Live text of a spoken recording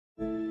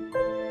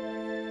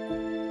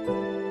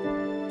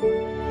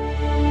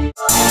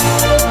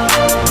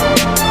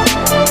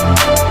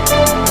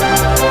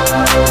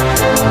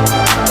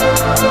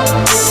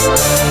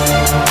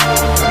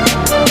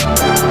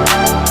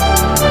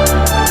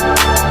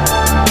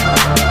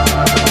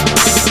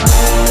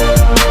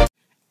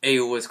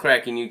What's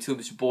cracking, YouTube?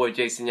 It's your boy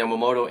Jason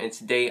Yamamoto, and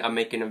today I'm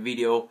making a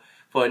video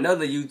for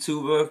another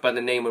YouTuber by the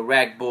name of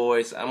Rag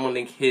Boys. I'm gonna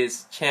link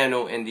his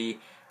channel in the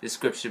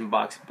description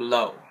box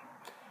below.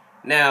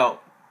 Now,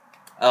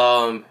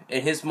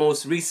 in his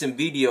most recent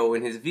video,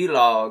 in his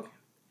vlog,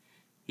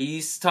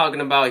 he's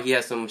talking about he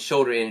has some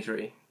shoulder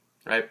injury,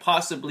 right?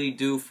 Possibly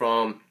due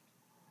from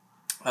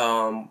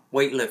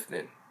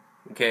weightlifting.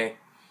 Okay.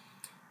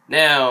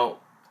 Now,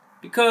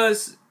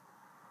 because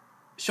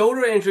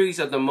shoulder injuries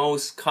are the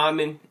most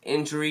common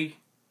injury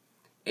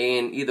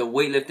in either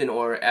weightlifting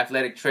or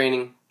athletic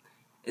training,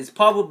 it's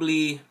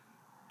probably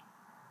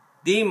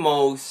the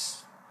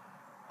most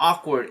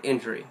awkward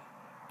injury,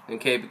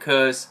 okay,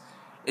 because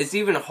it's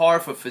even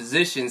hard for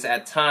physicians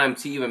at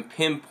times to even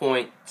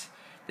pinpoint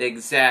the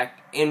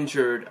exact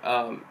injured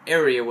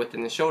area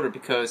within the shoulder,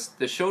 because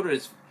the shoulder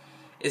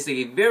is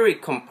a very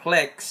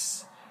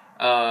complex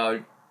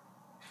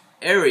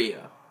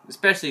area,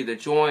 especially the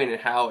joint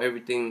and how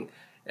everything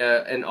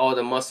and all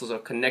the muscles are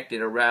connected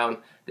around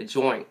the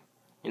joint.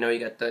 You know, you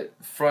got the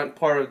front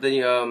part of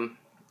the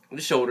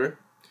shoulder,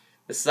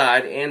 the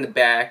side and the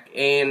back,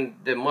 and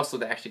the muscle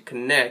that actually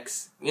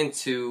connects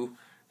into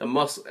the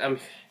muscle. I'm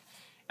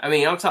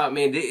talking,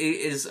 man, it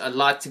is a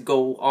lot to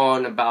go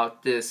on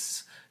about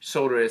this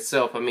shoulder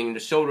itself. I mean, the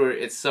shoulder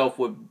itself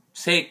would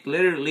take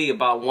literally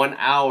about 1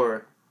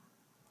 hour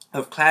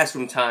of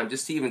classroom time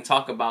just to even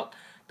talk about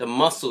the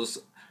muscles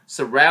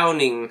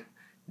surrounding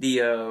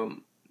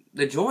the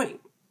joint.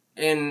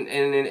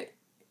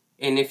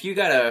 And if you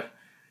got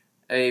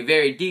a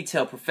very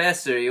detailed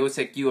professor, it would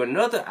take you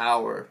another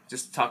hour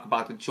just to talk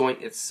about the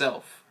joint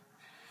itself.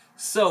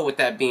 So with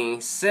that being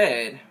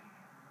said,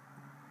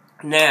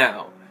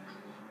 now,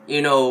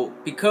 you know,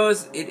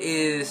 because it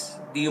is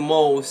the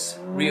most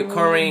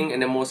reoccurring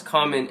and the most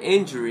common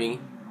injury,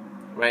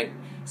 right?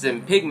 It's an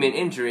impingement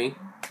injury.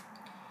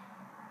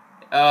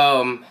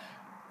 The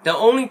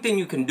only thing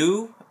you can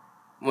do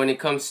when it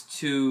comes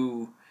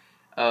to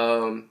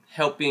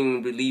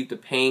helping relieve the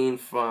pain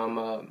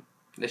from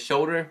the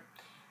shoulder,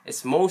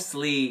 it's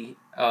mostly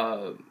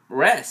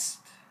rest.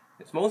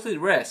 It's mostly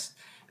rest,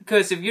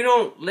 because if you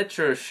don't let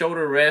your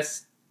shoulder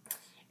rest,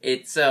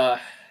 it's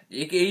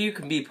you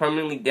can be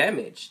permanently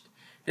damaged.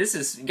 You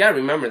gotta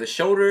remember, the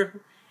shoulder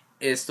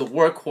is the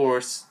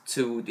workhorse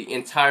to the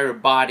entire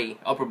body,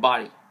 upper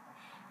body.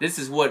 This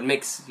is what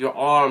makes your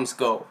arms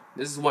go.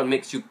 This is what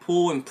makes you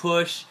pull and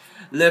push,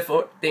 lift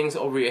things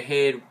over your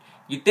head.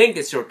 You think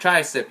it's your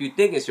tricep, you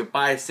think it's your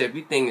bicep,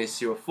 you think it's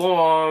your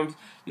forearms,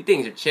 you think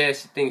it's your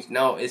chest, you think,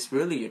 no, it's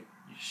really your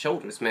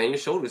shoulders, man. Your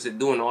shoulders are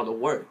doing all the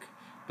work,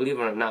 believe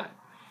it or not.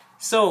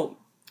 So,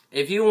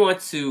 if you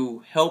want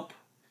to help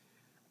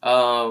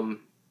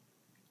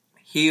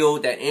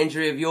heal that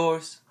injury of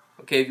yours,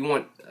 okay, if you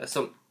want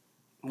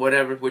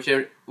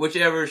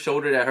whichever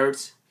shoulder that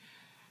hurts,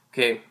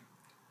 okay,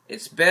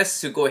 it's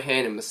best to go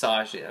ahead and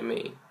massage it. I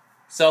mean,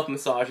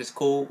 self-massage is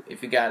cool.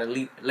 If you got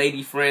a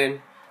lady friend,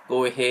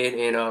 go ahead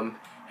and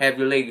have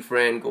your lady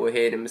friend go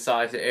ahead and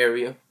massage the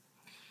area.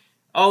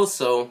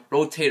 Also,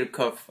 rotator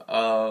cuff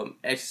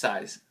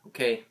exercise,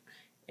 okay?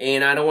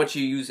 And I don't want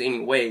you to use any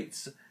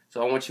weights.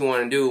 So what you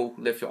want to do,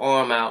 lift your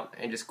arm out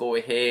and just go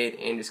ahead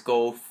and just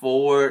go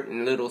forward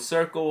in little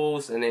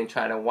circles, and then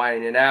try to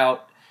widen it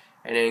out,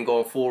 and then go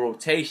in full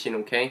rotation,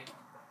 okay?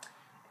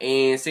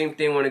 And same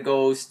thing when it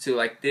goes to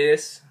like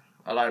this.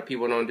 A lot of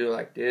people don't do it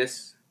like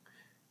this.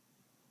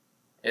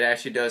 It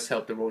actually does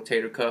help the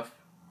rotator cuff.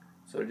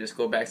 So just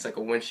go back, it's like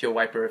a windshield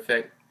wiper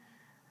effect.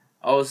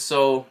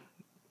 Also,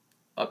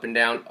 up and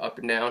down, up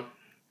and down.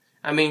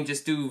 I mean,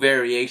 just do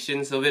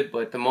variations of it,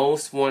 but the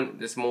most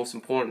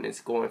important is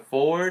going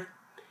forward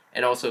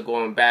and also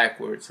going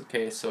backwards,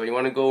 okay? So you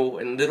want to go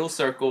in little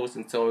circles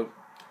until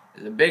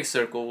the big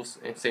circles,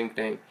 and same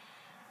thing.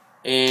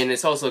 And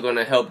it's also going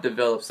to help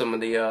develop some of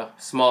the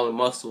smaller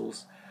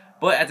muscles.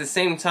 But at the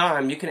same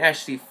time, you can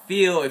actually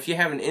feel, if you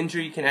have an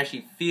injury, you can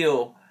actually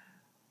feel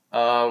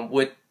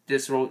with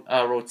this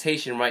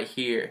rotation right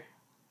here.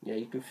 Yeah,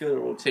 you can feel the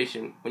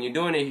rotation. When you're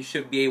doing it, you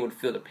should be able to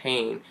feel the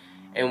pain.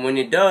 And when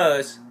it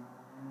does,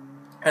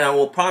 and I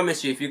will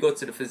promise you, if you go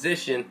to the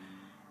physician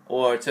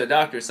or to a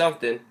doctor or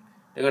something,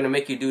 they're going to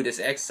make you do this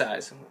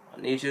exercise.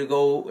 I need you to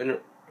go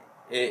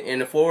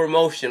in a forward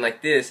motion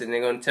like this, and they're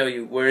going to tell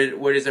you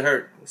where does it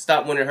hurt.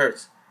 Stop when it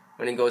hurts.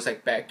 When it goes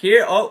like back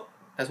here, oh,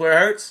 that's where it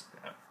hurts.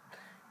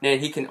 Then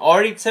he can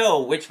already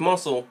tell which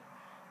muscle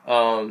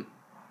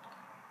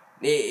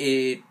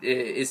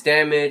it's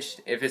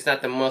damaged. If it's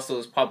not the muscle,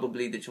 it's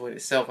probably the joint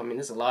itself. I mean,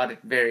 there's a lot of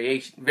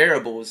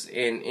variables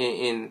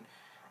in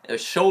a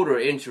shoulder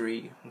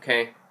injury,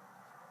 okay?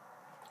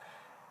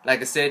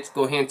 Like I said,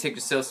 go ahead and take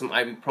yourself some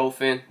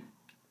ibuprofen.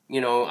 You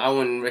know, I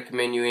wouldn't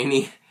recommend you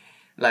any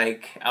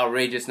like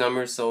outrageous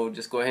numbers, so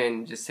just go ahead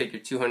and just take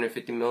your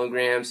 250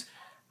 milligrams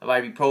of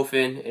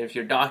ibuprofen. And if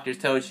your doctor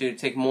tells you to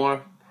take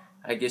more,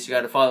 I guess you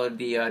got to follow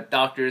the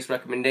doctor's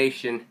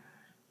recommendation.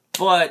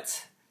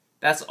 But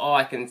that's all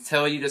I can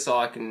tell you. That's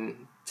all I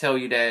can tell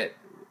you that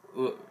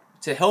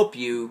to help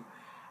you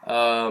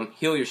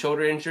heal your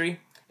shoulder injury.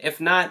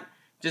 If not,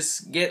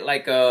 just get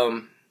like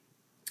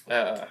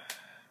a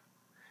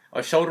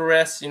shoulder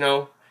rest, you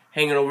know,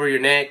 hanging over your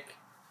neck.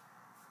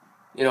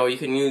 You know, you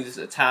can use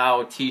a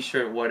towel,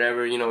 t-shirt,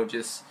 whatever, you know,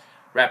 just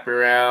wrap it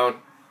around,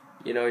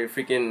 you know, your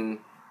freaking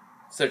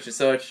such and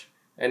such,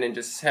 and then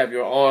just have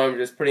your arm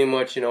just pretty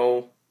much, you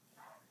know,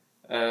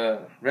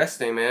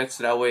 resting, man,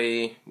 so that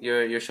way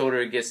your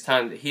shoulder gets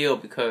time to heal,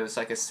 because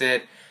like I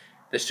said,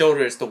 the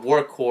shoulder is the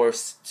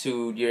workhorse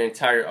to your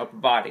entire upper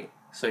body.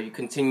 So you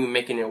continue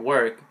making it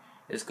work,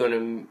 it's going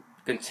to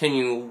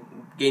continue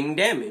getting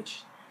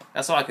damaged.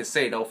 That's all I can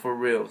say, though, for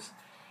reals.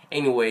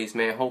 Anyways,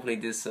 man, hopefully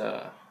this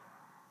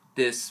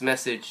this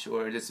message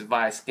or this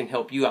advice can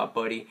help you out,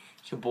 buddy.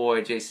 It's your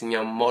boy Jason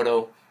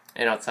Yamamoto,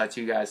 and I'll talk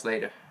to you guys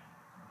later.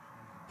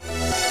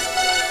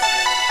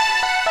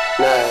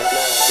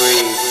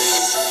 Breathe.